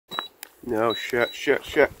No, shit.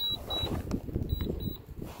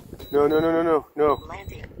 No.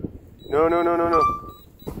 Landing. No.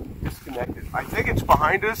 Disconnected. I think it's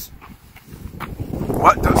behind us.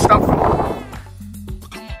 What? Don't stop.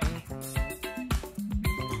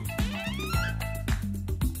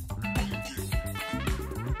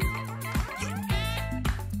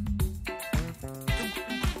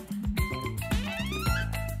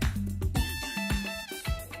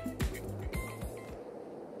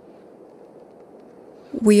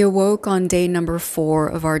 We awoke on day number 4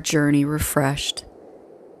 of our journey refreshed.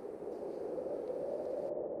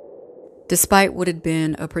 Despite what had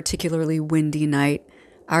been a particularly windy night,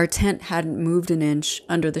 our tent hadn't moved an inch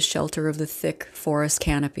under the shelter of the thick forest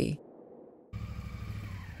canopy.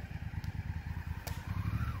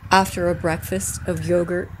 After a breakfast of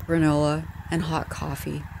yogurt, granola, and hot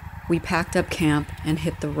coffee, we packed up camp and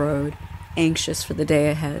hit the road, anxious for the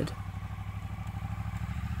day ahead.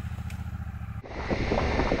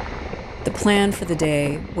 The plan for the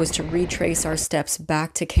day was to retrace our steps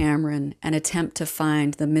back to Cameron and attempt to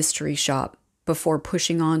find the mystery shop before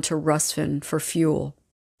pushing on to Ruthven for fuel.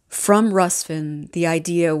 From Ruthven, the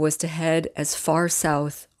idea was to head as far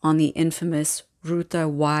south on the infamous Ruta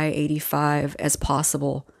Y85 as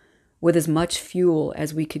possible, with as much fuel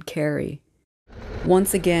as we could carry.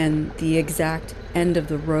 Once again, the exact end of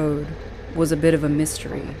the road was a bit of a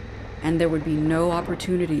mystery, and there would be no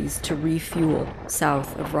opportunities to refuel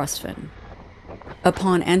south of Ruthven.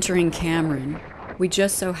 Upon entering Cameron, we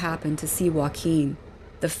just so happened to see Joaquin,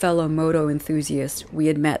 the fellow moto enthusiast we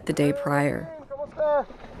had met the day prior. How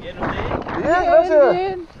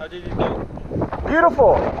did it go?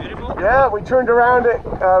 Beautiful. Yeah, we turned around at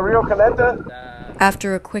Rio Caleta.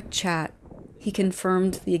 After a quick chat, he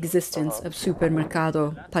confirmed the existence of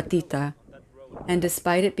Supermercado Patita, and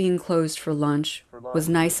despite it being closed for lunch, was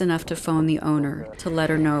nice enough to phone the owner to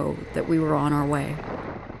let her know that we were on our way.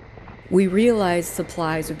 We realized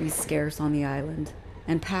supplies would be scarce on the island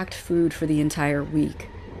and packed food for the entire week.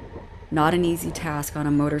 Not an easy task on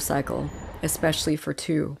a motorcycle, especially for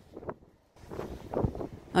two.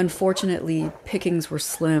 Unfortunately, pickings were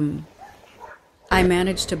slim. I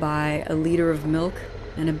managed to buy a liter of milk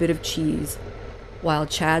and a bit of cheese, while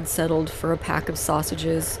Chad settled for a pack of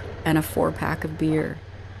sausages and a 4-pack of beer.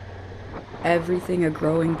 Everything a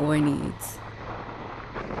growing boy needs.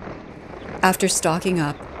 After stocking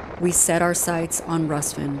up, we set our sights on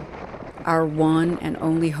Ruthven, our one and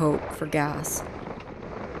only hope for gas.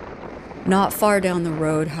 Not far down the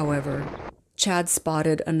road, however, Chad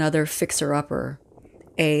spotted another fixer-upper,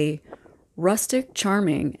 a rustic,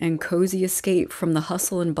 charming, and cozy escape from the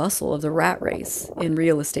hustle and bustle of the rat race in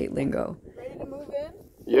real estate lingo. Ready to move in?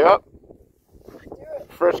 Yep. Let's do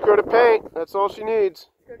it. Fresh coat of paint. That's all she needs.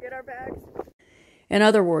 Go get our bags. In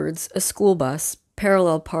other words, a school bus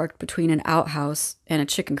parallel parked between an outhouse and a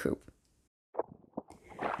chicken coop.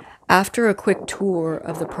 After a quick tour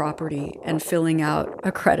of the property and filling out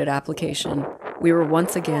a credit application, we were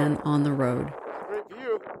once again on the road. Great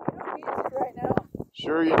view. I don't need to right now.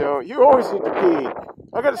 Sure you don't. You always need to pee.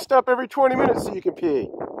 I gotta stop every 20 minutes so you can pee.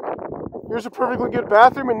 Here's a perfectly good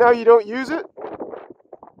bathroom and now you don't use it?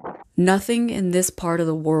 Nothing in this part of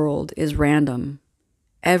the world is random.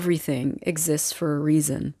 Everything exists for a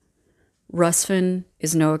reason. Ruthven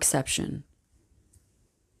is no exception.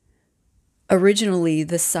 Originally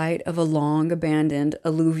the site of a long abandoned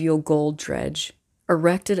alluvial gold dredge,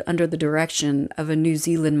 erected under the direction of a New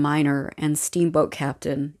Zealand miner and steamboat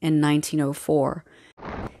captain in 1904,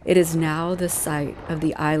 it is now the site of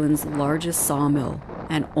the island's largest sawmill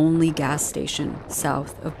and only gas station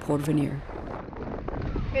south of Porvenir.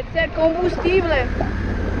 It's el combustible.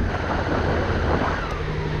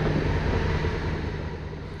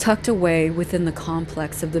 Tucked away within the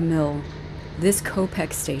complex of the mill, this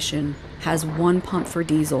Copec station has one pump for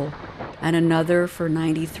diesel and another for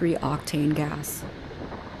 93 octane gas.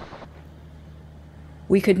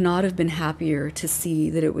 We could not have been happier to see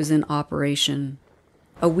that it was in operation.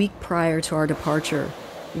 A week prior to our departure,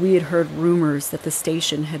 we had heard rumors that the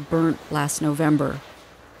station had burnt last November.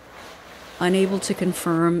 Unable to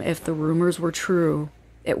confirm if the rumors were true,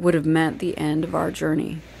 it would have meant the end of our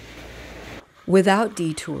journey. Without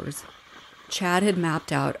detours, Chad had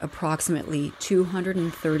mapped out approximately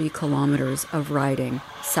 230 kilometers of riding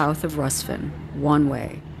south of Ruthven, one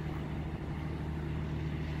way.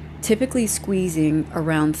 Typically squeezing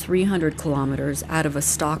around 300 kilometers out of a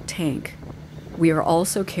stock tank, we are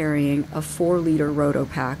also carrying a 4-liter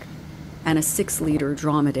rotopack and a 6-liter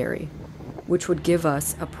dromedary, which would give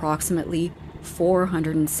us approximately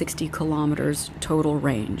 460 kilometers total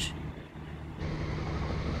range.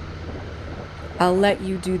 I'll let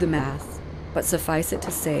you do the math, but suffice it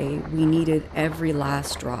to say, we needed every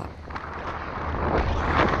last drop.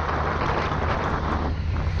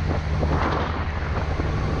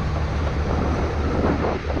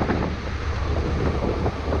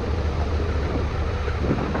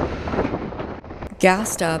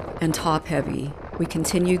 Gassed up and top-heavy, we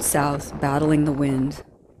continued south, battling the wind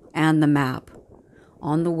and the map,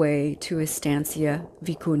 on the way to Estancia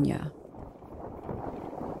Vicuña.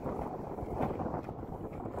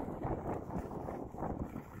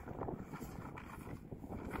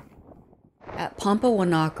 At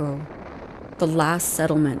Pampahuanaco, the last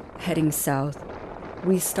settlement heading south,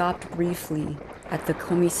 we stopped briefly at the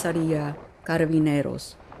Comisaría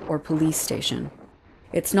Carabineros, or police station.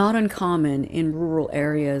 It's not uncommon in rural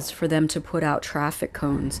areas for them to put out traffic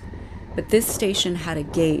cones, but this station had a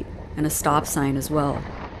gate and a stop sign as well.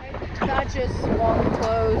 Not just swung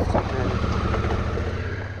closed.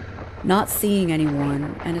 Not seeing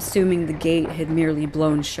anyone and assuming the gate had merely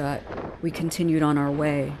blown shut, we continued on our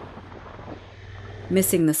way,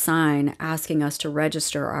 missing the sign asking us to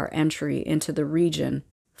register our entry into the region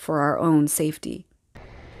for our own safety.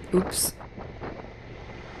 Oops.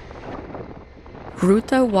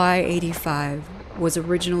 Ruta Y85 was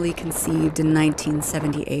originally conceived in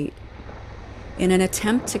 1978 in an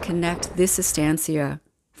attempt to connect this estancia,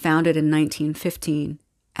 founded in 1915,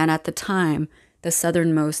 and at the time the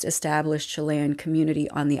southernmost established Chilean community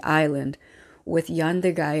on the island, with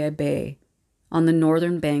Yandegaya Bay on the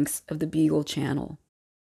northern banks of the Beagle Channel.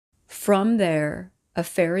 From there, a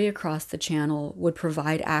ferry across the channel would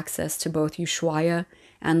provide access to both Ushuaia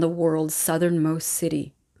and the world's southernmost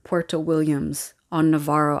city, Puerto Williams, on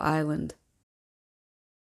Navarro Island.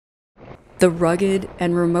 The rugged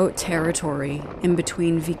and remote territory in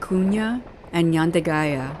between Vicuña and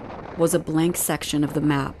Yandegaya was a blank section of the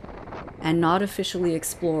map, and not officially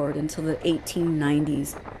explored until the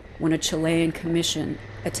 1890s, when a Chilean commission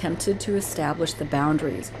attempted to establish the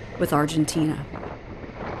boundaries with Argentina.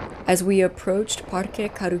 As we approached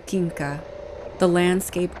Parque Caruquinca, the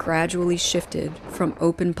landscape gradually shifted from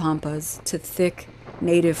open pampas to thick,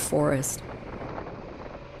 native forest.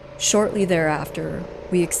 Shortly thereafter,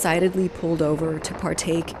 we excitedly pulled over to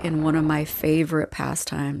partake in one of my favorite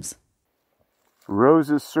pastimes.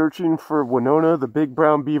 Rose is searching for Winona the big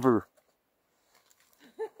brown beaver.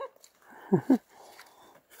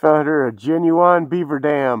 Found her a genuine beaver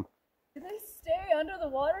dam. Do they stay under the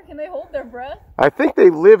water? Can they hold their breath? I think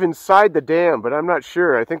they live inside the dam, but I'm not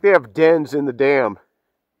sure. I think they have dens in the dam.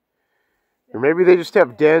 Or maybe they just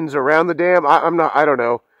have dens around the dam. I don't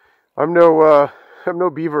know. I'm no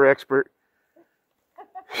beaver expert.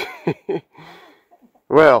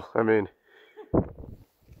 Well, I mean,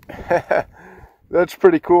 that's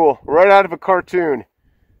pretty cool. Right out of a cartoon.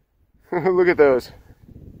 Look at those.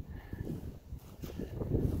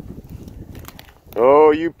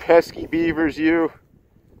 Oh, you pesky beavers, you.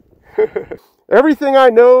 Everything I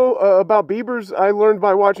know about beavers, I learned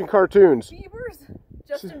by watching cartoons. Beavers?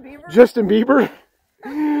 Justin Bieber? Justin Bieber?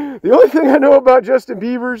 The only thing I know about Justin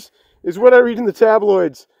Bieber's is what I read in the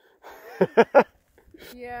tabloids.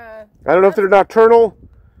 Yeah. I don't know if they're nocturnal.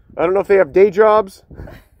 I don't know if they have day jobs.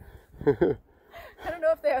 I don't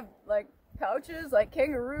know if they have, like, pouches, like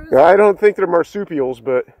kangaroos. I don't think they're marsupials,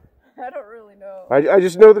 but I don't really know. I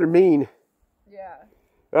just know they're mean. Yeah.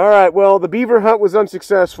 All right, well, the beaver hunt was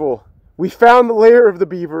unsuccessful. We found the lair of the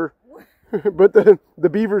beaver, but the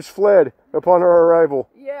beavers fled upon our arrival.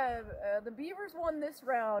 Yeah, the beavers won this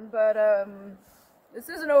round, but this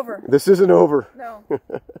isn't over. This isn't over. No.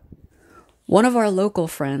 One of our local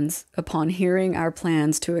friends, upon hearing our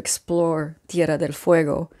plans to explore Tierra del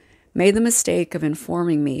Fuego, made the mistake of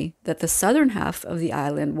informing me that the southern half of the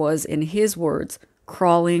island was, in his words,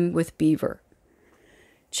 crawling with beaver.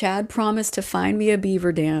 Chad promised to find me a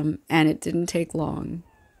beaver dam, and it didn't take long.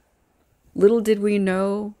 Little did we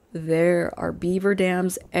know, there are beaver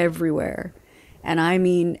dams everywhere, and I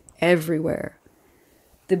mean everywhere.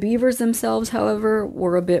 The beavers themselves, however,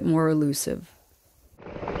 were a bit more elusive.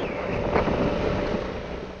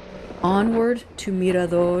 Onward to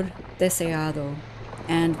Mirador Deseado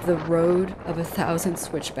and the Road of 1,000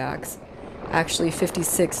 Switchbacks, actually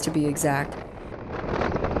 56 to be exact.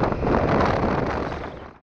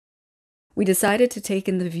 We decided to take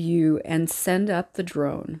in the view and send up the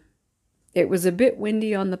drone. It was a bit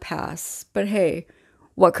windy on the pass, but hey,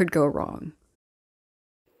 what could go wrong?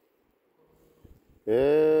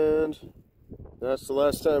 And that's the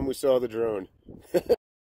last time we saw the drone.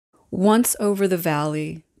 Once over the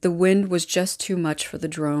valley, the wind was just too much for the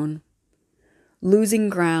drone. Losing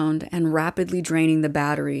ground and rapidly draining the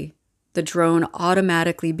battery, the drone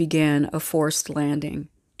automatically began a forced landing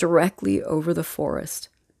directly over the forest.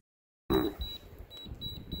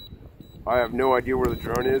 I have no idea where the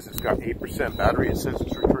drone is. It's got 8% battery. It says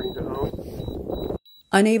it's returning to home.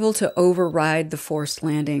 Unable to override the forced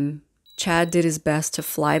landing, Chad did his best to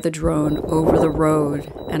fly the drone over the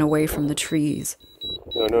road and away from the trees.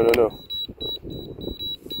 No.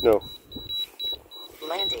 No.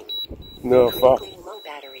 Landing. No, fuck. Low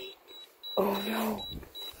battery. Oh no.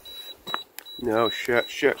 No, shit.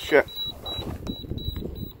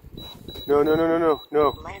 No.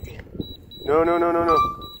 Landing. No.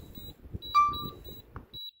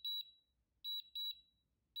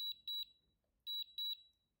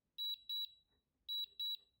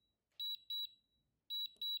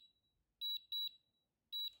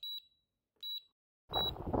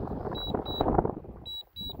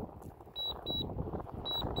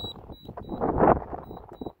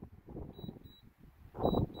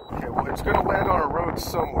 Okay, well, it's going to land on a road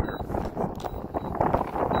somewhere.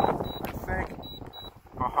 I think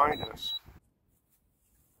behind us.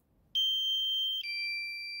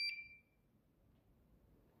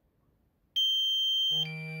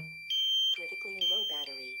 Critically low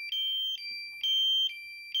battery.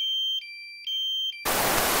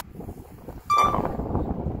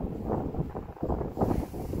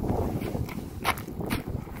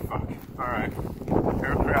 Fuck. Alright.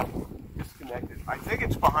 Aircraft disconnected. I think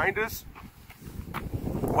it's behind us.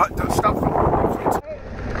 What? Don't stop. Keep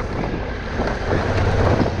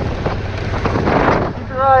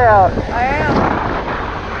your eye out. I am.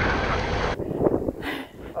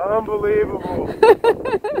 Unbelievable.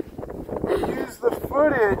 Use the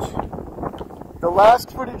footage, the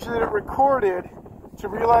last footage that it recorded, to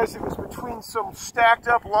realize it was between some stacked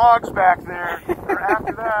up logs back there. Or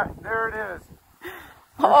after that, there it is.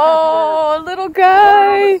 Oh, little On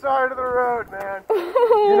guy. the side of the road, man.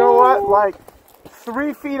 You know what? Like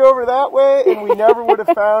 3 feet over that way, and we never would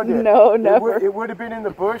have found it. No, never. It would have been in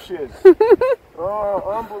the bushes. Oh,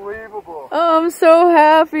 unbelievable. Oh, I'm so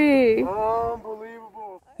happy.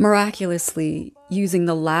 Unbelievable. Miraculously, using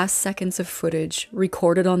the last seconds of footage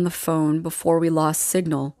recorded on the phone before we lost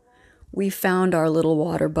signal, we found our little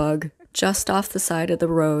water bug just off the side of the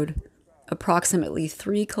road, approximately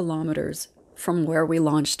 3 kilometers from where we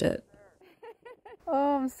launched it.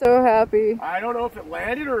 Oh, I'm so happy. I don't know if it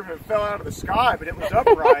landed or if it fell out of the sky, but it was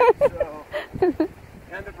upright. So.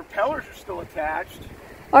 And the propellers are still attached.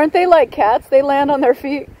 Aren't they like cats? They land on their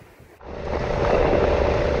feet.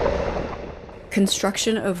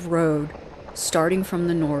 Construction of road, starting from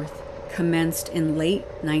the north, commenced in late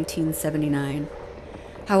 1979.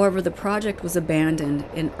 However, the project was abandoned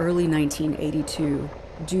in early 1982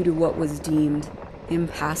 due to what was deemed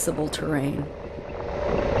impassable terrain.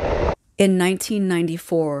 In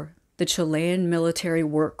 1994, the Chilean Military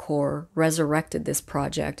Work Corps resurrected this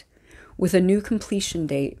project with a new completion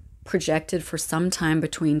date projected for sometime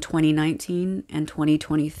between 2019 and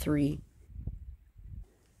 2023.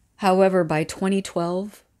 However, by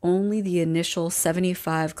 2012, only the initial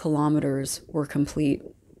 75 kilometers were complete.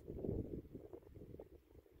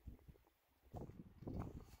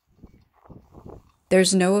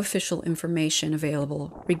 There's no official information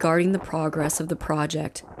available regarding the progress of the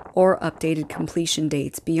project or updated completion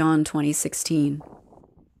dates beyond 2016.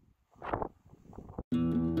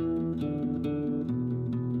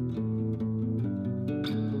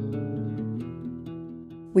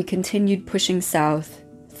 We continued pushing south,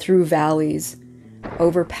 through valleys,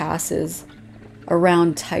 over passes,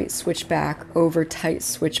 around tight switchback, over tight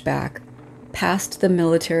switchback, past the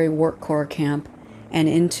military work corps camp, and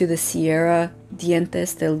into the Sierra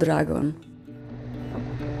Dientes del Dragón.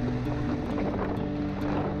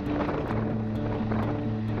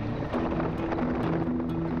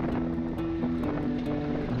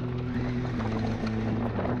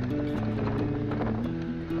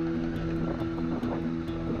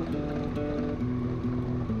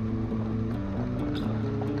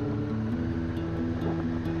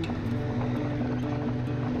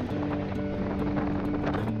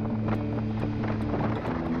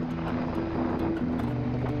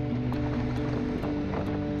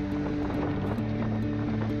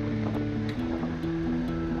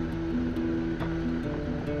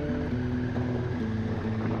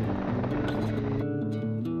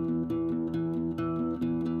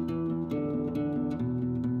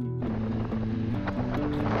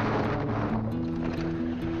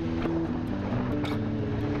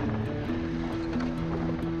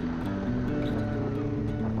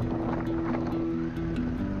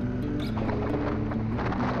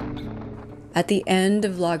 At the end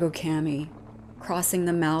of Lago Cami, crossing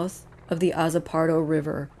the mouth of the Azapardo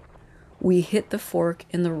River, we hit the fork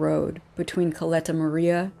in the road between Caleta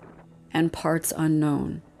Maria and parts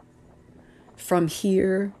unknown. From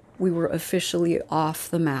here, we were officially off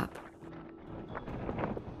the map.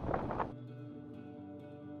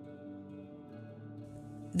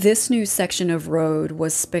 This new section of road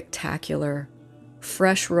was spectacular.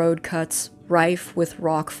 Fresh road cuts, rife with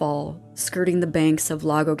rockfall, skirting the banks of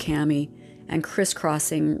Lago Cami and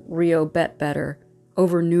crisscrossing Rio Betbetter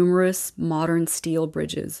over numerous modern steel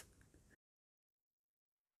bridges.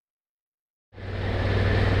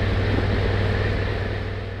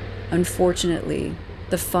 Unfortunately,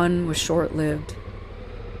 the fun was short-lived.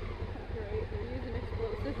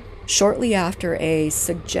 Shortly after a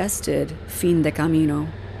suggested fin de camino,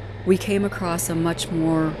 we came across a much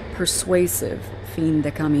more persuasive fin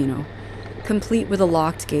de camino, complete with a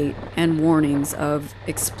locked gate and warnings of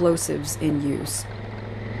explosives in use.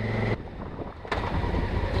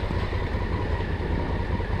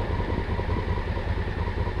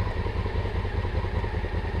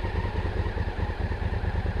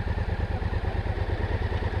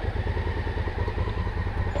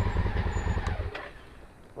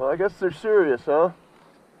 Well, I guess they're serious, huh?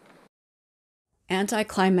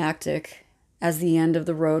 Anticlimactic as the end of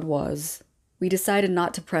the road was, we decided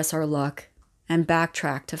not to press our luck and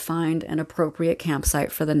backtrack to find an appropriate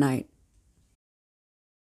campsite for the night.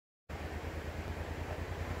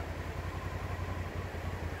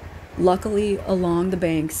 Luckily, along the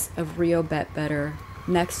banks of Rio Betbetter,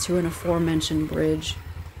 next to an aforementioned bridge,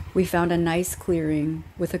 we found a nice clearing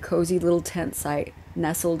with a cozy little tent site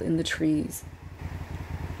nestled in the trees.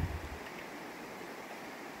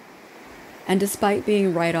 And despite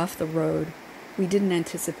being right off the road, we didn't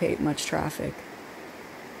anticipate much traffic.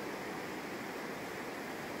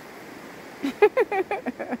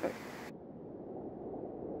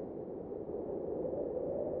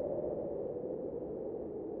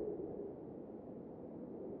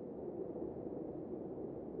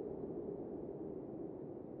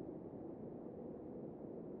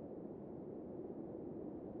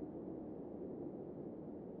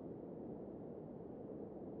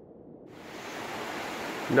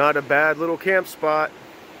 Not a bad little camp spot.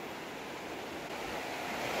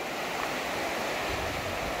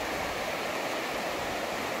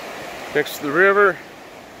 Next to the river.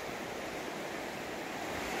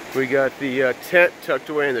 We got the tent tucked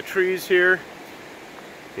away in the trees here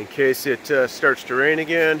in case it starts to rain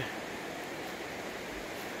again.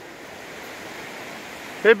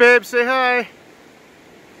 Hey babe, say hi.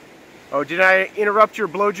 Oh, did I interrupt your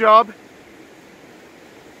blowjob?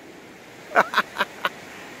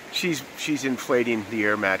 She's inflating the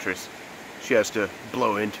air mattress. She has to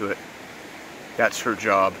blow into it. That's her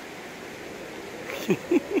job.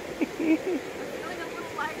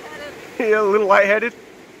 Yeah, a little lightheaded.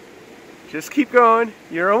 Just keep going.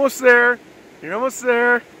 You're almost there. You're almost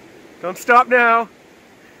there. Don't stop now.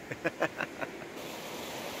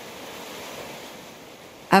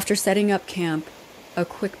 After setting up camp, a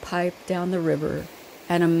quick pipe down the river,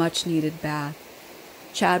 and a much-needed bath,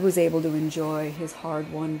 Chad was able to enjoy his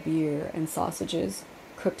hard-won beer and sausages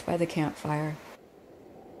cooked by the campfire.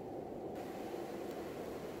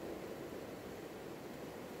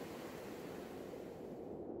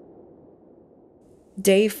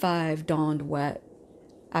 Day 5 dawned wet.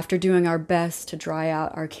 After doing our best to dry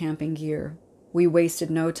out our camping gear, we wasted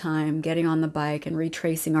no time getting on the bike and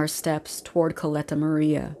retracing our steps toward Caleta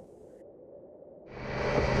Maria.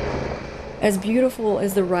 As beautiful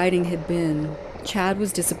as the riding had been, Chad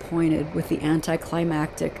was disappointed with the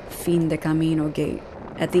anticlimactic fin de camino gate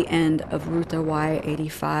at the end of Ruta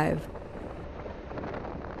Y85.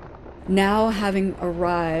 Now, having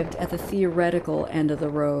arrived at the theoretical end of the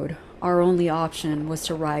road, our only option was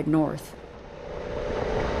to ride north.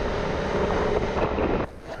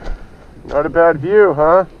 Not a bad view,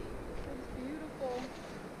 huh? It's beautiful.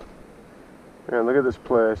 Man, look at this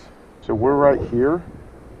place. So we're right here.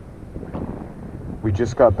 We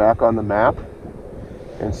just got back on the map.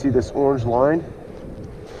 And see this orange line?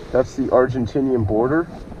 That's the Argentinian border.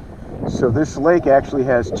 So this lake actually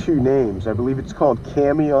has two names. I believe it's called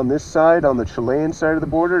Cami on this side, on the Chilean side of the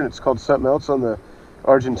border, and it's called something else on the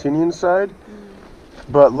Argentinian side.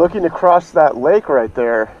 But looking across that lake right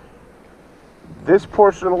there, this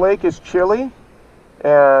portion of the lake is Chile,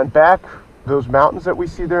 and back those mountains that we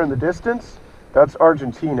see there in the distance, that's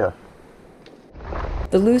Argentina.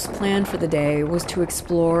 The loose plan for the day was to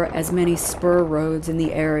explore as many spur roads in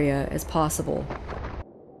the area as possible.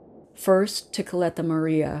 First to Caleta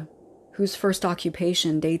Maria, whose first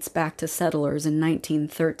occupation dates back to settlers in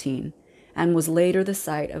 1913 and was later the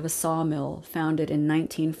site of a sawmill founded in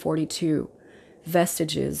 1942,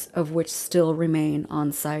 vestiges of which still remain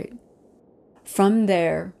on site. From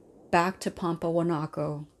there, back to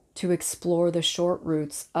Pampahuanaco to explore the short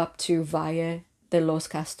routes up to Valle de los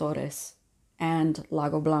Castores and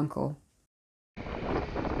Lago Blanco.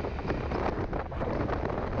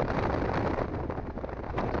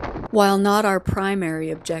 While not our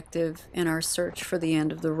primary objective in our search for the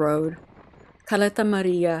end of the road, Caleta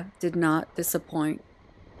Maria did not disappoint.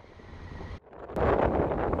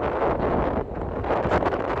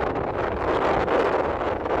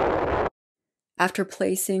 After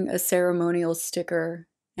placing a ceremonial sticker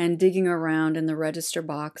and digging around in the register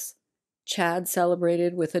box, Chad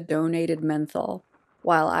celebrated with a donated menthol,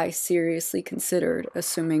 while I seriously considered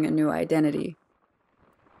assuming a new identity.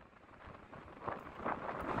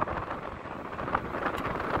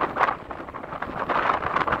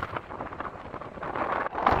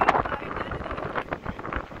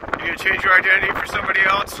 You gonna change your identity for somebody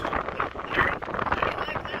else?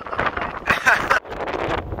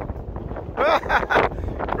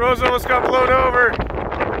 Rose almost got blown over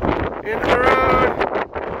into the road.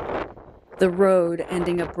 The road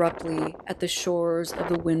ending abruptly at the shores of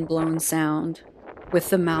the windblown Sound, with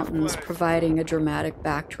the mountains providing a dramatic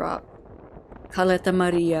backdrop. Caleta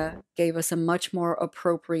Maria gave us a much more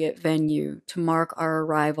appropriate venue to mark our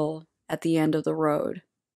arrival at the end of the road.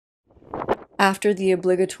 After the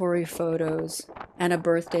obligatory photos and a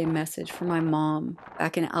birthday message from my mom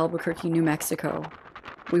back in Albuquerque, New Mexico,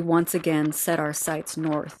 we once again set our sights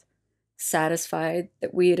north, satisfied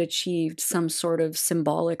that we had achieved some sort of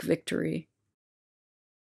symbolic victory.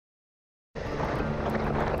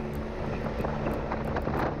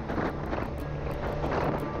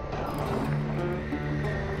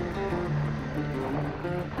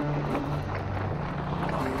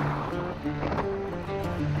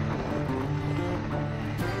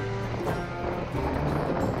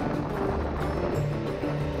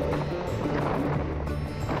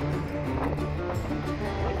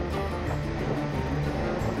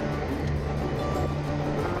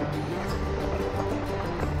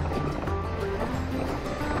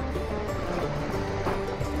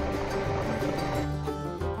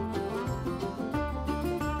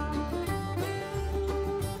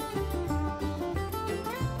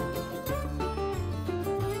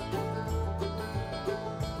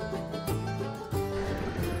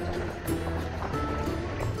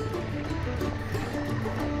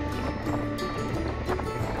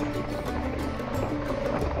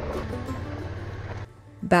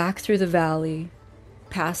 Back through the valley,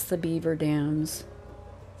 past the beaver dams,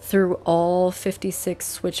 through all 56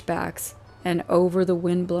 switchbacks, and over the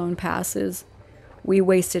windblown passes, we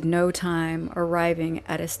wasted no time arriving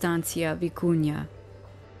at Estancia Vicuña.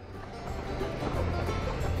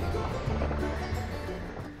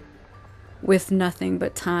 With nothing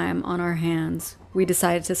but time on our hands, we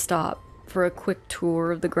decided to stop for a quick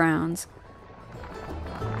tour of the grounds.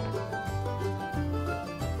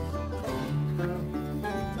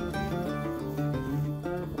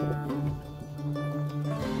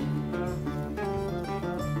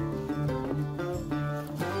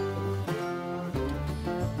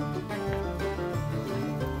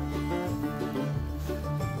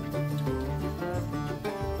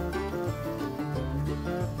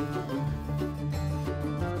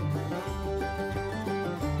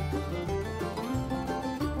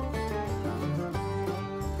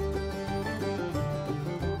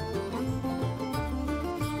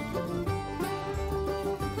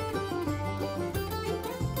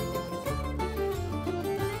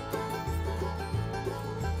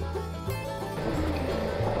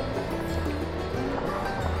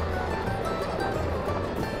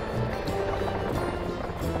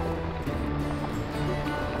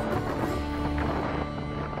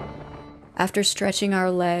 After stretching our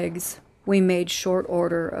legs, we made short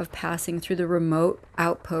order of passing through the remote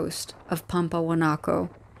outpost of Pampahuanaco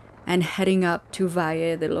and heading up to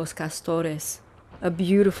Valle de los Castores, a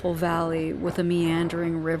beautiful valley with a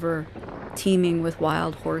meandering river teeming with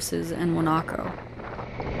wild horses and guanaco.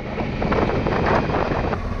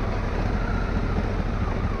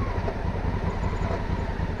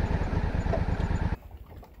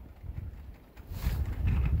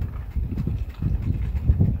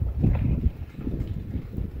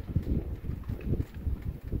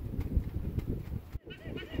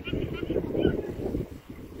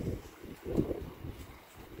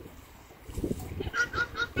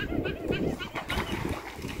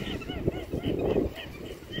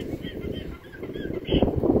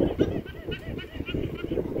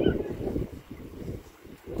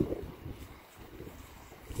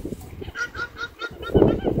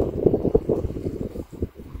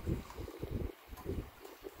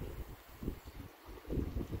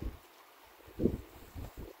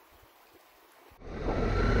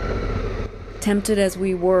 Tempted as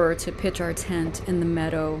we were to pitch our tent in the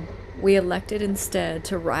meadow we elected instead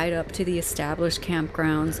to ride up to the established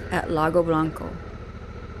campgrounds at Lago Blanco.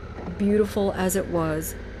 Beautiful as it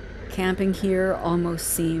was, camping here almost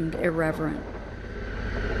seemed irreverent.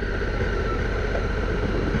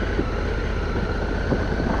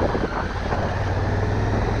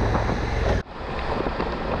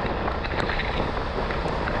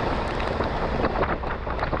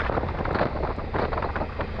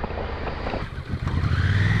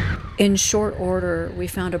 In short order, we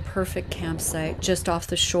found a perfect campsite just off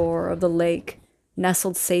the shore of the lake,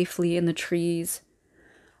 nestled safely in the trees.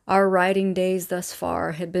 Our riding days thus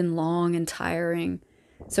far had been long and tiring,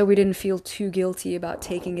 so we didn't feel too guilty about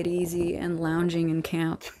taking it easy and lounging in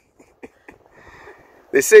camp.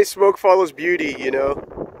 They say smoke follows beauty, you know.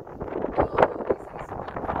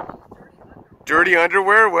 Dirty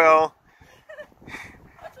underwear? Well,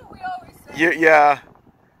 That's what we always say. yeah.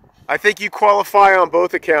 I think you qualify on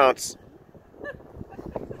both accounts.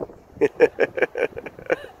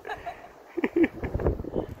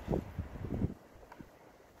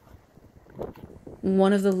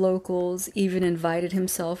 One of the locals even invited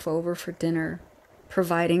himself over for dinner,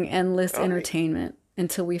 providing endless entertainment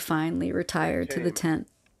until we finally retired to the tent.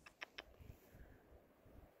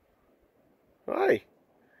 Hi.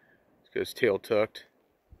 He's got his tail tucked.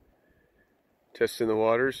 Testing the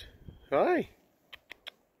waters. Hi.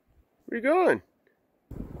 Where you going?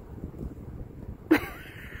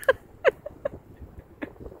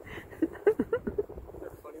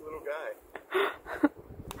 Funny little guy.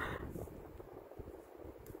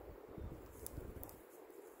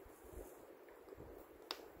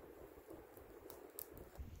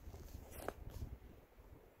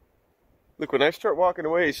 Look, when I start walking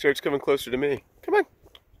away, he starts coming closer to me. Come on.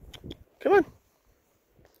 Come on.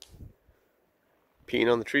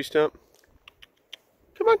 Peeing on the tree stump.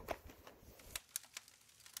 Come on.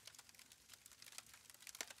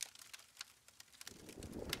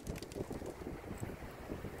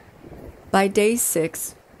 By day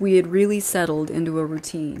 6, we had really settled into a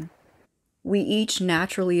routine. We each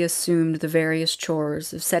naturally assumed the various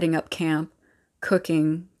chores of setting up camp,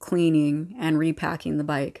 cooking, cleaning, and repacking the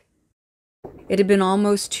bike. It had been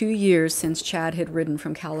almost 2 years since Chad had ridden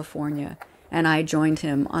from California, and I joined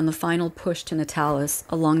him on the final push to Natales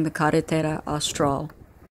along the Carretera Austral.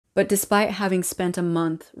 But despite having spent a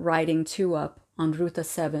month riding 2-up on Ruta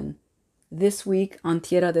 7, this week on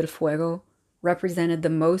Tierra del Fuego represented the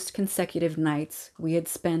most consecutive nights we had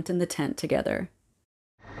spent in the tent together.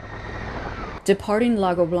 Departing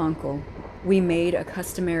Lago Blanco, we made a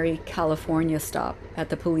customary California stop at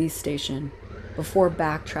the police station before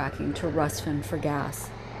backtracking to Russfen for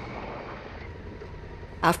gas.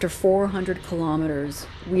 After 400 kilometers,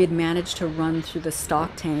 we had managed to run through the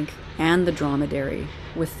stock tank and the dromedary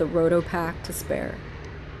with the rotopack to spare.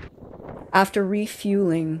 After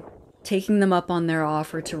refueling, taking them up on their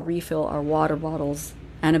offer to refill our water bottles,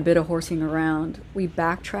 and a bit of horsing around, we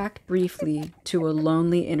backtracked briefly to a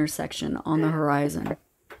lonely intersection on the horizon.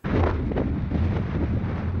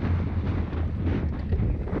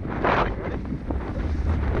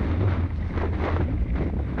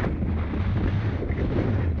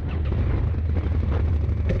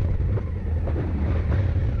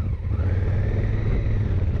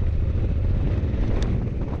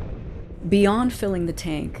 Beyond filling the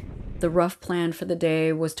tank, the rough plan for the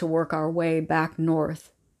day was to work our way back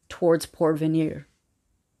north towards Porvenir.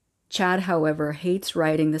 Chad, however, hates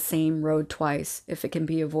riding the same road twice if it can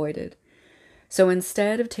be avoided. So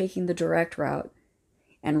instead of taking the direct route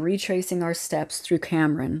and retracing our steps through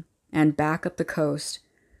Cameron and back up the coast,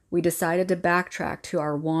 we decided to backtrack to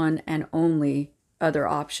our one and only other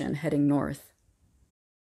option heading north.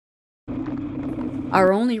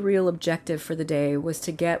 Our only real objective for the day was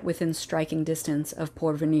to get within striking distance of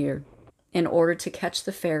Porvenir in order to catch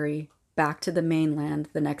the ferry back to the mainland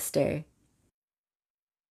the next day.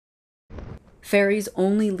 Ferries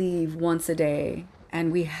only leave once a day,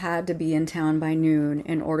 and we had to be in town by noon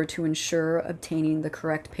in order to ensure obtaining the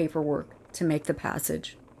correct paperwork to make the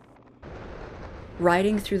passage.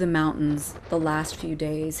 Riding through the mountains the last few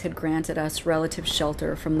days had granted us relative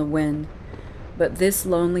shelter from the wind, but this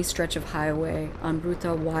lonely stretch of highway on Ruta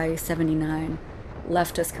E17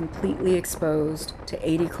 left us completely exposed to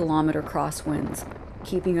 80-kilometer crosswinds,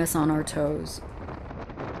 keeping us on our toes.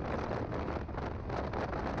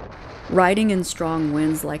 Riding in strong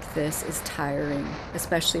winds like this is tiring,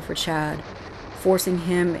 especially for Chad, forcing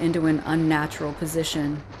him into an unnatural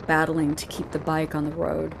position, battling to keep the bike on the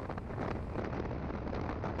road.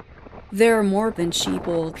 There are more than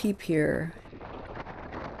sheeple peep here.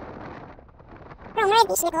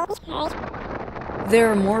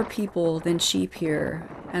 There are more people than sheep here,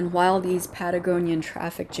 And while these Patagonian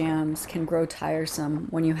traffic jams can grow tiresome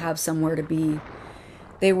when you have somewhere to be,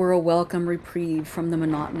 they were a welcome reprieve from the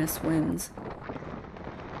monotonous winds.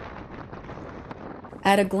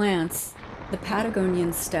 At a glance, the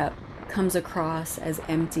Patagonian steppe comes across as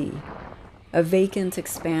empty, a vacant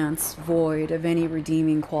expanse void of any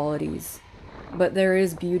redeeming qualities. But there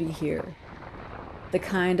is beauty here, the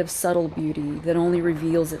kind of subtle beauty that only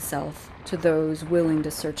reveals itself to those willing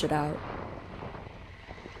to search it out.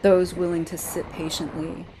 Those willing to sit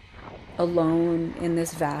patiently, alone in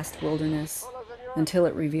this vast wilderness, until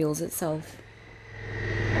it reveals itself.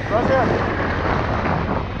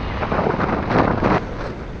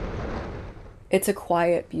 It's a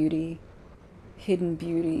quiet beauty, hidden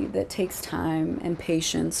beauty that takes time and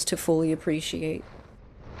patience to fully appreciate.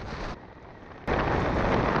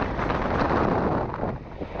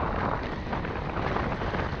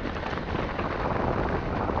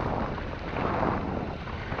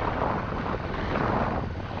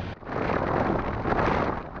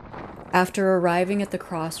 After arriving at the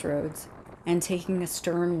crossroads and taking a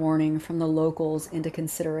stern warning from the locals into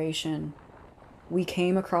consideration, we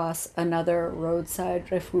came across another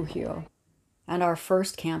roadside refugio and our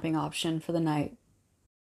first camping option for the night.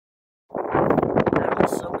 Apparently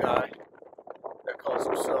some guy that calls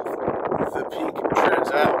himself the Peak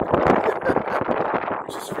Transalp,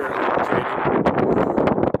 which is fairly entertaining.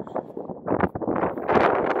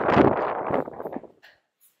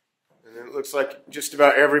 And then it looks like just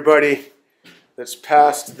about everybody that's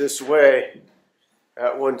passed this way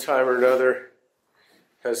at one time or another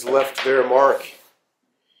has left their mark,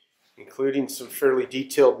 including some fairly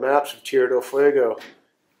detailed maps of Tierra del Fuego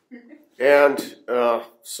and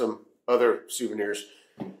some other souvenirs.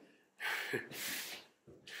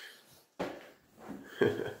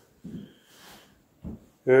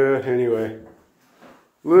 Anyway,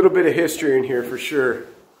 a little bit of history in here for sure.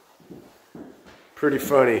 Pretty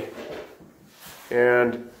funny.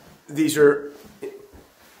 And these are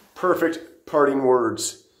perfect parting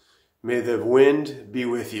words. May the wind be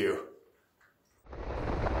with you.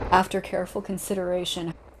 After careful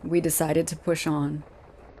consideration, we decided to push on.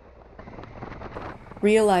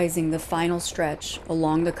 Realizing the final stretch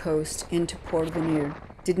along the coast into Porvenir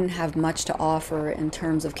didn't have much to offer in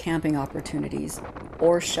terms of camping opportunities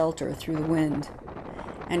or shelter through the wind,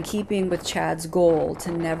 and keeping with Chad's goal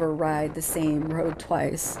to never ride the same road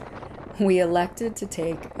twice, we elected to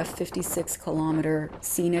take a 56-kilometer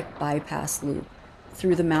scenic bypass loop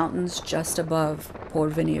through the mountains just above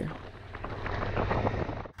Porvenir.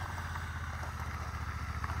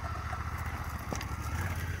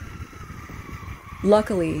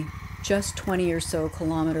 Luckily, just 20 or so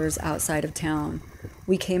kilometers outside of town,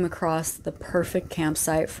 we came across the perfect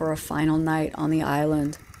campsite for a final night on the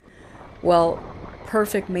island. Well,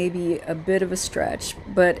 perfect may be a bit of a stretch,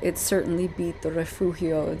 but it certainly beat the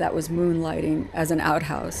refugio that was moonlighting as an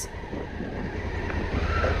outhouse.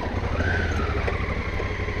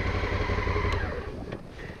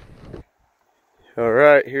 All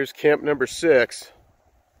right, here's camp number 6.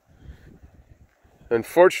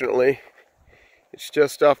 Unfortunately, it's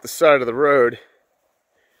just off the side of the road,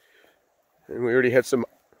 and we already had some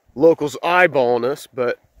locals eyeballing us,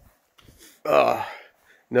 but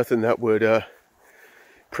nothing that would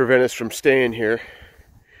prevent us from staying here.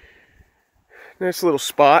 Nice little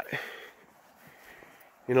spot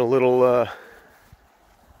in a little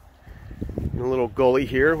gully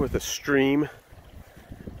here with a stream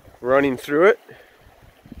running through it.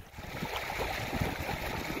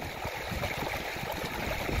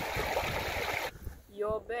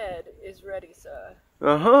 Your bed is ready, sir.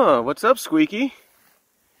 Uh-huh. What's up, Squeaky?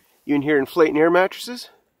 You in here inflating air mattresses?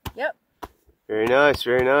 Yep. Very nice,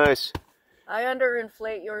 very nice. I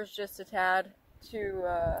underinflate yours just a tad to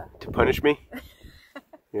punish me?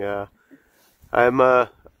 Yeah.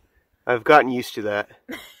 I've gotten used to that.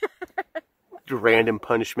 Random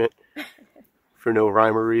punishment for no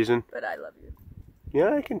rhyme or reason. But I love you.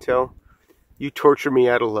 Yeah, I can tell. You torture me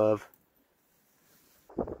out of love.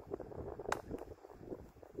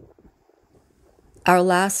 Our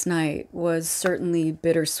last night was certainly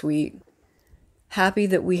bittersweet. Happy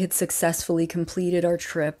that we had successfully completed our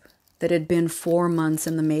trip that had been 4 months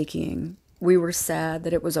in the making, we were sad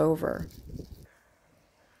that it was over.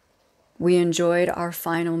 We enjoyed our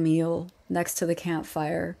final meal next to the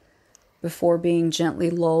campfire before being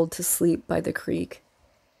gently lulled to sleep by the creek.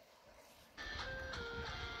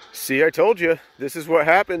 See, I told you, this is what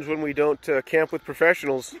happens when we don't camp with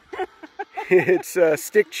professionals. It's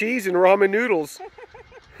stick cheese and ramen noodles.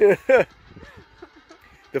 The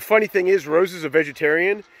funny thing is, Rose is a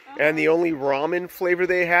vegetarian, and the only ramen flavor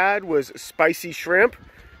they had was spicy shrimp.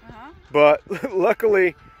 But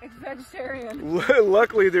luckily, It's vegetarian.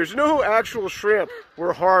 luckily there's no actual shrimp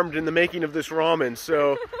were harmed in the making of this ramen.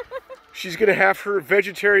 So she's gonna have her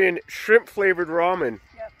vegetarian shrimp flavored ramen.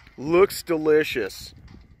 Yep. Looks delicious.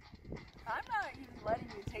 I'm not even letting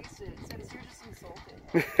you taste it since you're just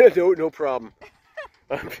insulted. No problem.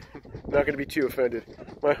 I'm not going to be too offended.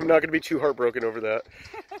 I'm not going to be too heartbroken over that.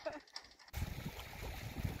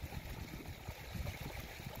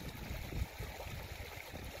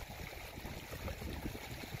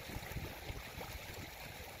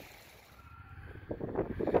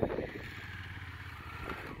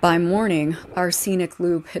 By morning, our scenic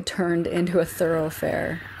loop had turned into a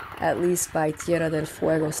thoroughfare, at least by Tierra del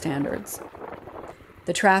Fuego standards.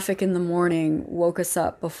 The traffic in the morning woke us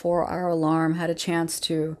up before our alarm had a chance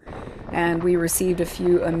to, and we received a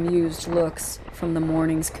few amused looks from the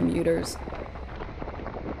morning's commuters.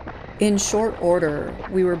 In short order,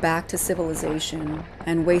 we were back to civilization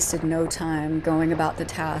and wasted no time going about the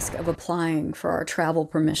task of applying for our travel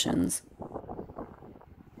permissions.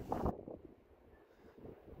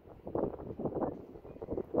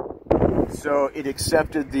 So it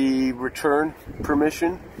accepted the return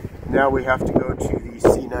permission. Now we have to go to the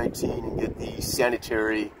C-19 and get the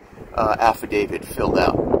sanitary affidavit filled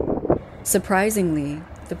out. Surprisingly,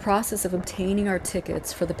 the process of obtaining our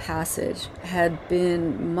tickets for the passage had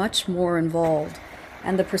been much more involved,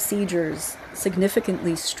 and the procedures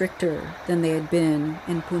significantly stricter than they had been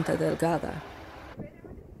in Punta Delgada.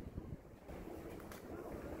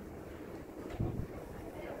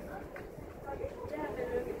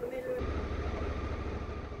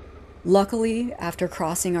 Luckily, after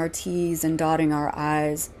crossing our T's and dotting our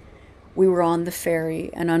I's, we were on the ferry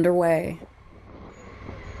and underway.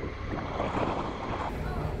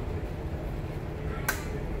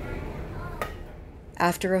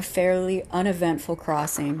 After a fairly uneventful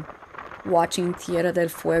crossing, watching Tierra del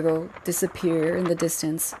Fuego disappear in the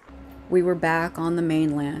distance, we were back on the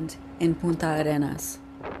mainland in Punta Arenas.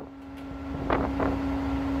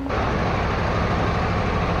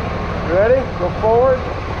 Ready? Go forward.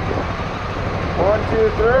 1, 2,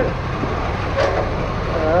 3.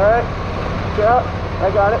 Alright. Yeah, I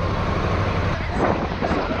got it.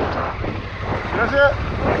 That's it.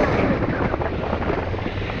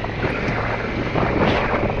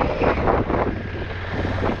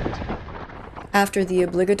 After the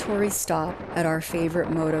obligatory stop at our favorite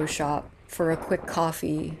moto shop for a quick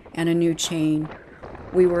coffee and a new chain,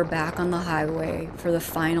 we were back on the highway for the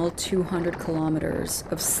final 200 kilometers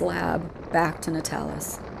of slab back to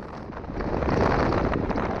Natalis.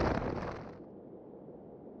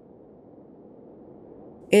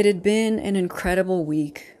 It had been an incredible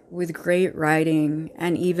week with great riding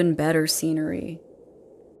and even better scenery.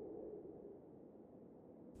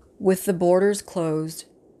 With the borders closed,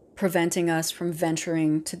 preventing us from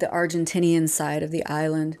venturing to the Argentinian side of the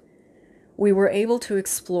island, we were able to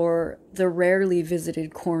explore the rarely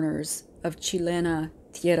visited corners of Chilean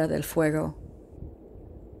Tierra del Fuego.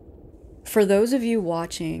 For those of you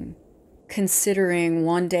watching, considering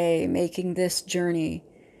one day making this journey,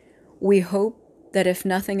 we hope that if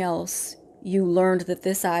nothing else, you learned that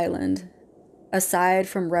this island, aside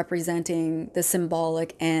from representing the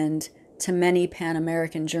symbolic end to many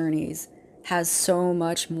Pan-American journeys, has so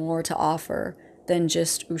much more to offer than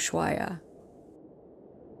just Ushuaia.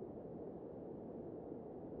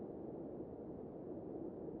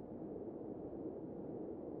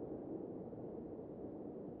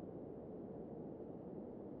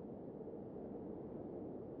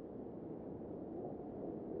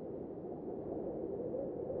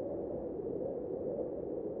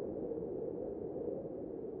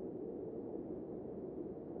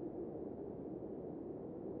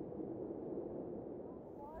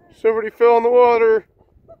 Somebody fell in the water.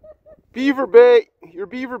 Beaver bait. Your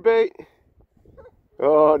beaver bait.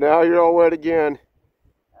 Oh, now you're all wet again.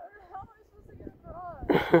 How am I supposed to get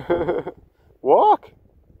across? Walk.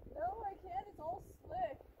 No, I can't. It's all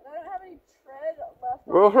slick. And I don't have any tread left.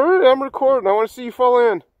 Well, hurry. I'm recording. I want to see you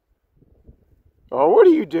fall in. Oh, what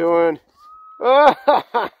are you doing?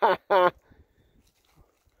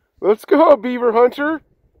 Let's go, beaver hunter.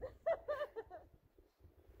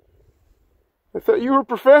 I thought you were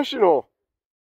professional.